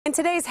In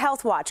today's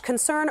Health Watch,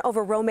 concern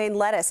over romaine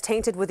lettuce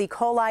tainted with E.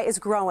 coli is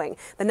growing.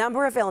 The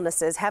number of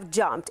illnesses have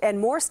jumped, and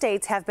more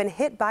states have been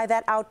hit by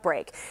that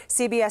outbreak.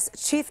 CBS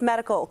Chief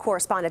Medical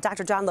Correspondent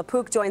Dr. Jon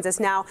LaPook joins us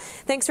now.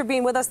 Thanks for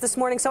being with us this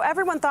morning. So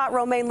everyone thought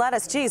romaine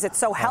lettuce, geez, it's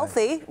so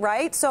healthy,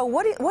 right? So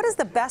what is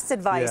the best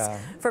advice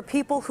for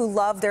people who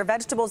love their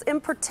vegetables, in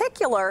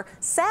particular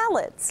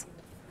salads?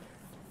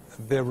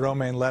 The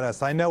romaine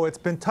lettuce. I know it's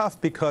been tough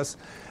because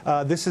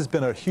this has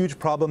been a huge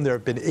problem. There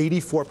have been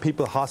 84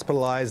 people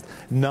hospitalized.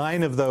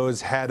 9 of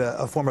those had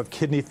a form of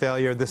kidney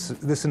failure.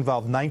 This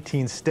involved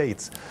 19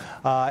 states.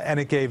 And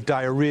it gave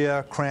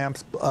diarrhea,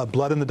 cramps,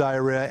 blood in the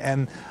diarrhea,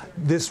 and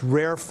this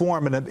rare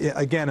form. And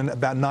again,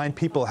 about 9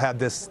 people had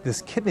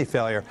this kidney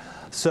failure.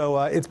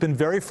 So it's been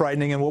very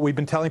frightening. And what we've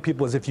been telling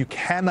people is if you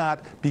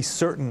cannot be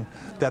certain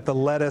that the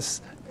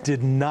lettuce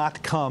did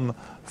not come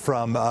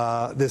from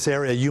this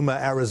area, Yuma,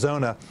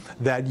 Arizona,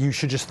 that you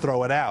should just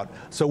throw it out.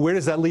 So where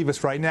does that leave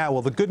us right now?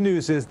 Well, the good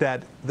news is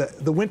that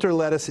the winter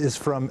lettuce is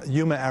from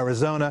Yuma,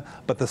 Arizona,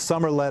 but the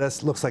summer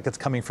lettuce looks like it's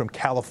coming from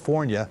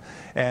California.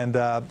 And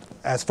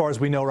as far as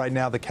we know right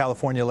now, the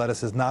California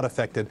lettuce is not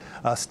affected.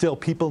 Still,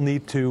 people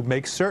need to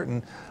make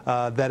certain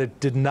that it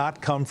did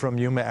not come from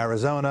Yuma,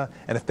 Arizona.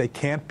 And if they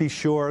can't be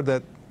sure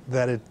that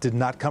it did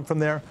not come from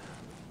there,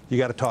 you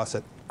got to toss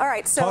it. All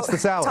right, so toss the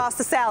salad. Toss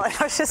the salad.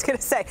 I was just going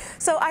to say.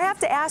 So I have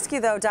to ask you,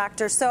 though,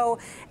 Doctor, so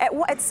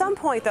at some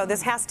point, though,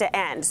 this has to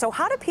end. So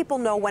how do people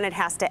know when it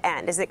has to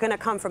end? Is it going to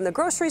come from the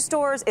grocery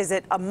stores? Is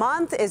it a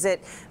month? Is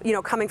it,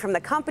 coming from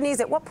the companies?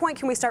 At what point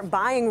can we start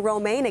buying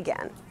romaine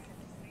again?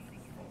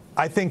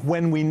 I think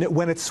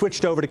when it's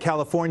switched over to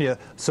California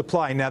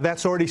supply, now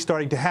that's already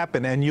starting to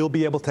happen, and you'll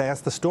be able to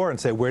ask the store and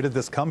say, where did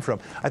this come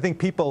from? I think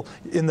people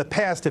in the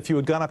past, if you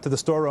had gone up to the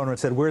store owner and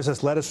said, where's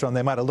this lettuce from,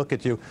 they might have looked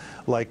at you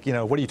like,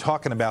 what are you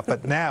talking about?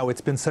 But now it's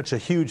been such a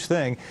huge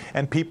thing,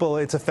 and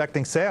it's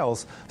affecting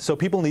sales. So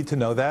people need to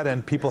know that,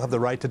 and people have the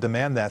right to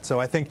demand that. So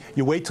I think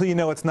you wait till you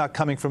know it's not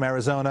coming from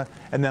Arizona,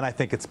 and then I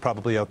think it's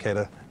probably okay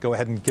to go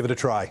ahead and give it a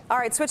try. All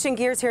right, switching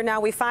gears here now.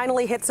 We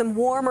finally hit some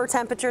warmer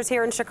temperatures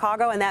here in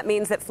Chicago, and that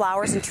means that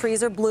flowers and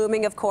trees are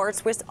blooming, of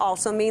course, which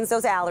also means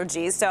those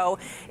allergies. So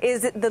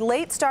is it the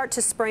late start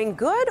to spring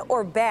good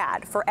or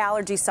bad for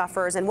allergy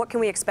sufferers, and what can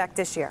we expect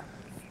this year?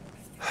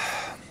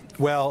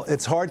 Well,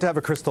 it's hard to have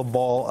a crystal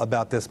ball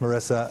about this,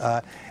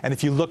 Marissa. And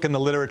if you look in the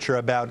literature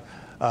about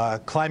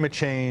climate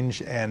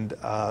change and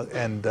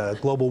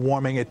global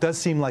warming, it does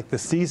seem like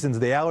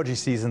the allergy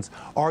seasons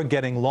are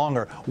getting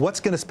longer. What's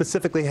going to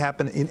specifically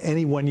happen in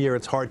any one year,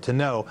 it's hard to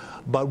know.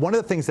 But one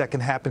of the things that can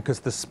happen, because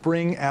the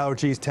spring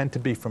allergies tend to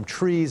be from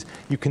trees,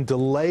 you can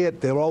delay it.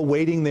 They're all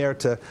waiting there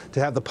to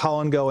have the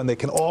pollen go, and they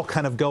can all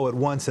kind of go at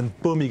once, and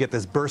boom, you get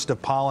this burst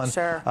of pollen.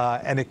 Sure.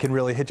 And it can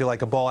really hit you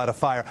like a ball out of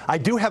fire. I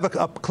do have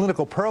a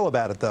clinical pearl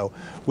about it, though,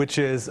 which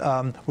is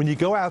when you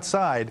go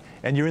outside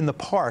and you're in the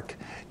park,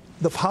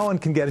 the pollen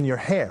can get in your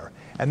hair,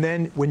 and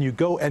then when you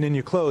go and in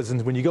your clothes,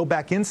 and when you go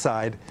back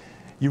inside,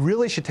 you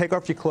really should take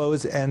off your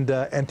clothes and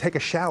take a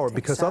shower,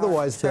 because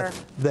otherwise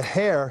the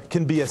hair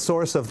can be a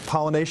source of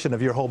pollination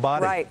of your whole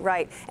body. Right,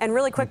 right. And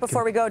really quick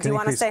before we go, do you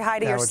want to say hi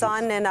to your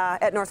son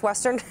at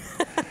Northwestern?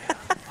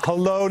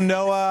 Hello,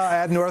 Noah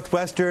at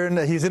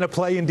Northwestern. He's in a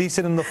play in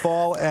Decent in the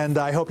fall, and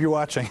I hope you're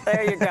watching.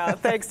 There you go.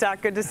 Thanks,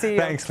 Doc. Good to see you.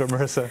 Thanks,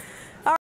 Marissa.